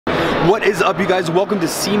What is up, you guys? Welcome to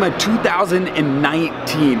Sema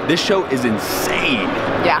 2019. This show is insane.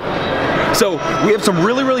 Yeah. So we have some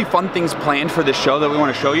really fun things planned for this show that we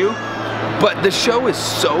want to show you. But the show is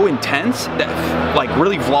so intense that like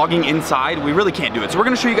really vlogging inside, we really can't do it. So we're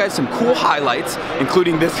gonna show you guys some cool highlights,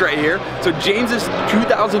 including this right here. So James's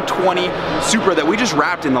 2020 Supra that we just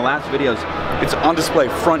wrapped in the last videos. It's on display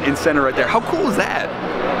front and center right there. How cool is that?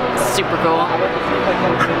 Super cool.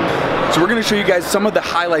 So we're gonna show you guys some of the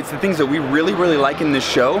highlights, the things that we really like in this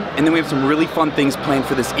show, and then we have some really fun things planned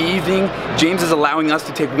for this evening. James is allowing us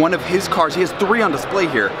to take one of his cars. He has 3 on display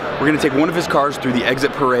here. We're gonna take one of his cars through the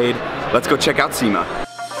exit parade. Let's go check out Sema.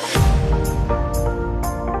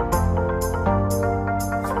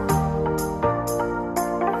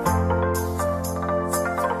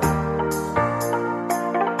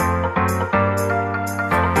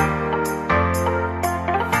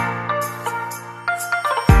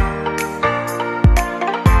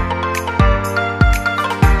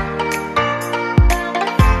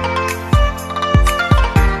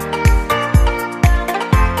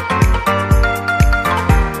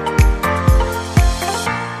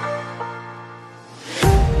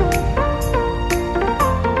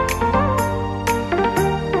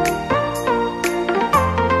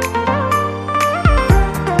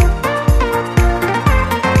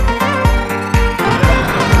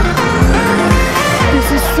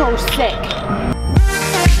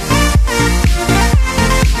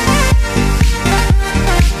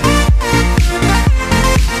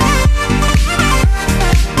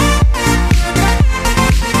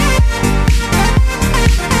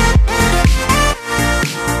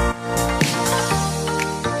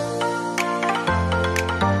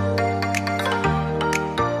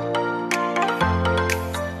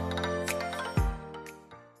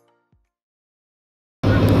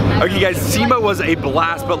 Okay guys, Sema was a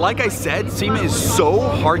blast, but like I said, Sema is so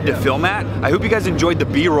hard to film at. I hope you guys enjoyed the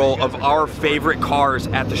B-roll of our favorite cars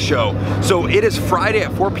at the show. So it is Friday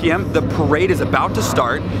at 4 p.m. The parade is about to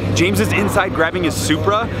start. James is inside grabbing his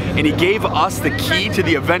Supra, and he gave us the key to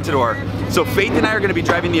the Aventador. So Faith and I are gonna be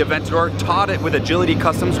driving the Aventador. Todd with Agility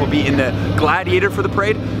Customs will be in the Gladiator for the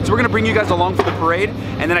parade. So we're gonna bring you guys along for the parade.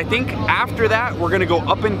 And then I think after that, we're gonna go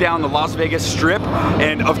up and down the Las Vegas Strip.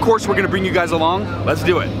 And of course, we're gonna bring you guys along. Let's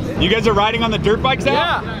do it. You guys are riding on the dirt bikes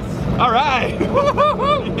now? Yeah. All right.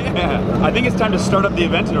 Yeah. I think it's time to start up the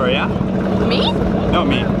Aventador, yeah? Me? No,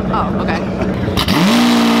 me. Oh, okay.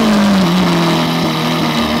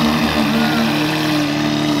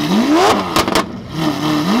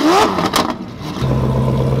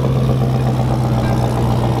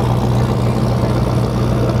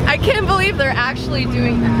 I can't believe they're actually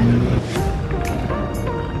doing that.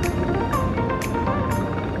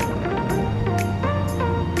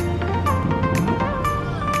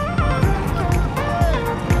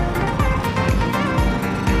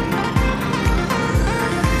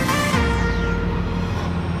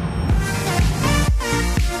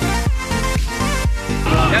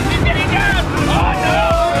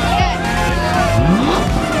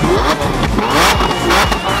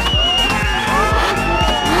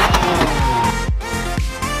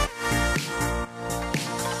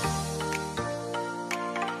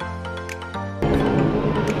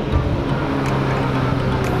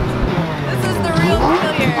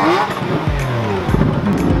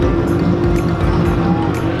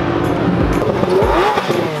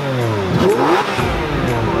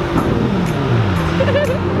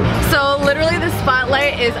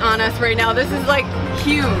 Is on us right now. This is like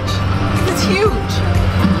huge. This is huge.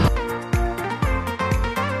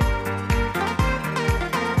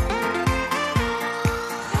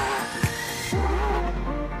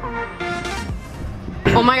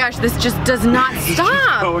 Oh my gosh, this just does not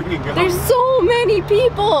stop. There's so many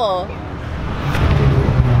people.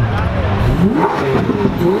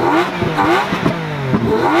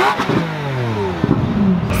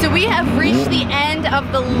 So we have reached the end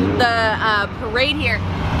of the parade here,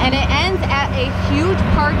 and it ends at a huge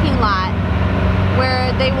parking lot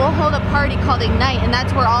where they will hold a party called Ignite, and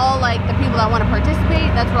that's where all like the people that want to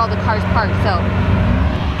participate, that's where all the cars park. So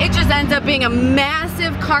it just ends up being a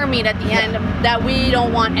massive car meet at the end that we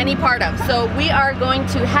don't want any part of. So we are going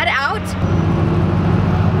to head out.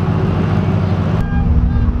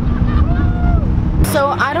 So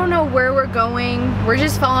I don't know where we're going. We're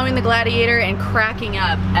just following the Gladiator and cracking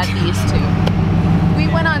up at these two. We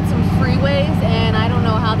went on some freeways, and I don't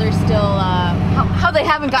know how they're still, how they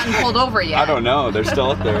haven't gotten pulled over yet. I don't know, they're still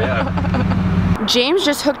up there, yeah. James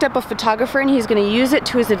just hooked up a photographer, and he's gonna use it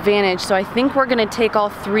to his advantage, so I think we're gonna take all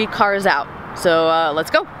 3 cars out. So let's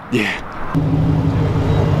go. Yeah.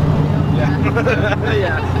 Yeah.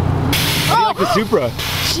 Yeah. Oh! the Supra?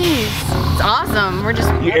 Jeez, it's awesome. We're just...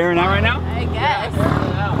 You airing out right now? I guess.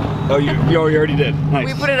 Oh, you already did. Nice.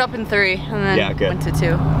 We put it up in 3 and then went to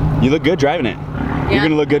 2. You look good driving it. Yeah. You're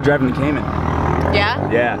gonna look good driving the Cayman.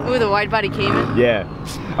 Yeah? Yeah. Ooh, the wide body Cayman? Yeah.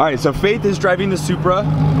 All right, so Faith is driving the Supra.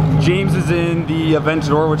 James is in the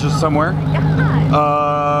Aventador, which is somewhere.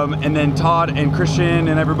 God. And then Todd and Christian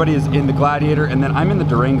and everybody is in the Gladiator, and then I'm in the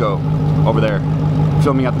Durango over there,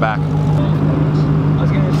 filming at the back. I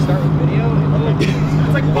was gonna start with video.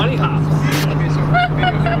 It's like bunny hops.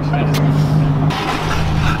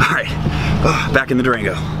 All right, back in the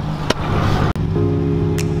Durango.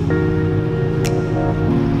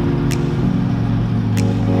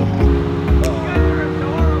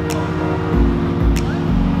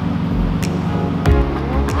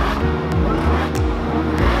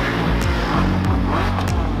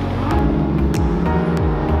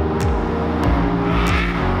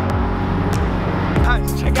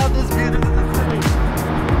 Check out this view. This is insane.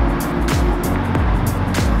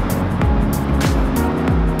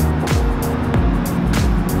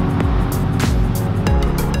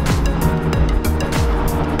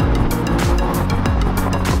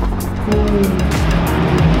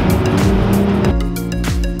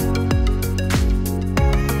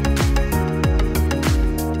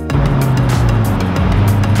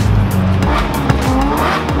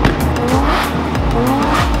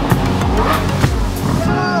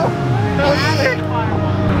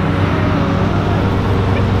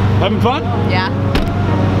 Having fun? Yeah.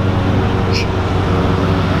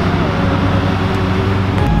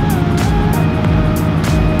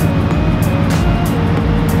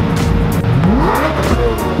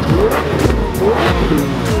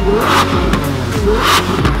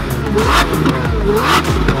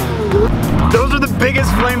 Those are the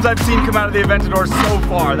biggest flames I've seen come out of the Aventador so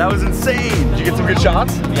far. That was insane. Did you get some good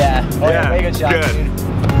shots? Yeah. Oh, yeah. Way good shots. Good. Dude.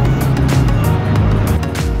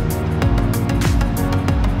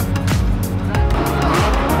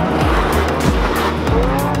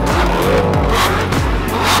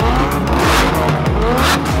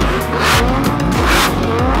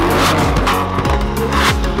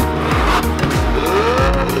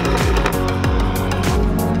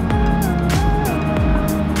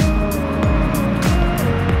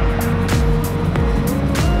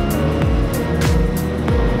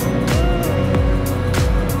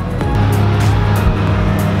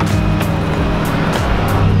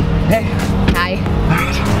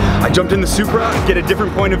 I jumped in the Supra, get a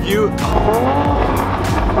different point of view.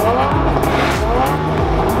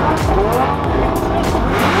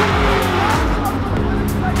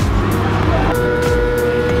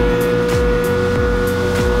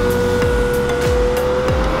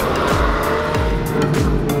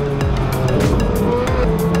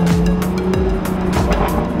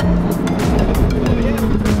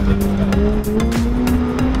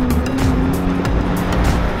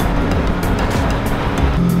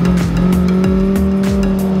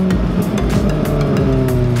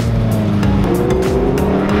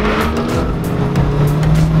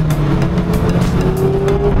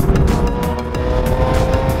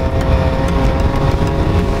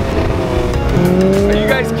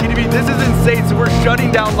 So we're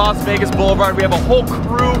shutting down Las Vegas Boulevard. We have a whole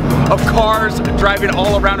crew of cars driving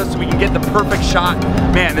all around us so we can get the perfect shot.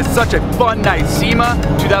 Man, it's such a fun night. SEMA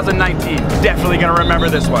 2019. Definitely gonna remember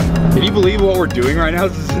this one. Can you believe what we're doing right now?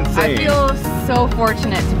 This is insane. I feel so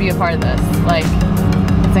fortunate to be a part of this. Like,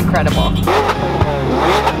 it's incredible.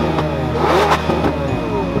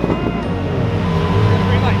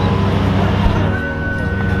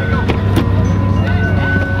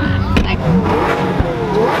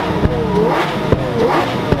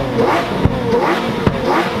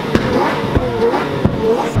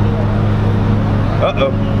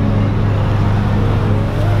 Uh-oh.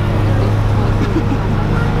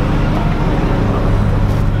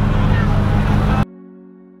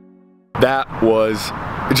 That was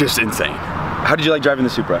just insane. How did you like driving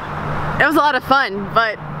the Supra? It was a lot of fun,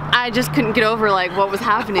 but I just couldn't get over like what was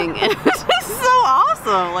happening. It was just so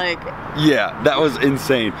awesome. Like, yeah, that was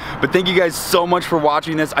insane. But thank you guys so much for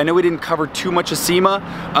watching this. I know we didn't cover too much of SEMA.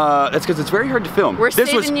 That's because it's very hard to film. We're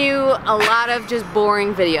saving you a lot of just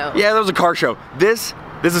boring videos. Yeah, that was a car show. This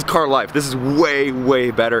is car life. This is way,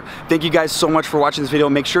 way better. Thank you guys so much for watching this video.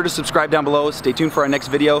 Make sure to subscribe down below. Stay tuned for our next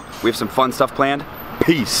video. We have some fun stuff planned.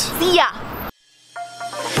 Peace. See ya.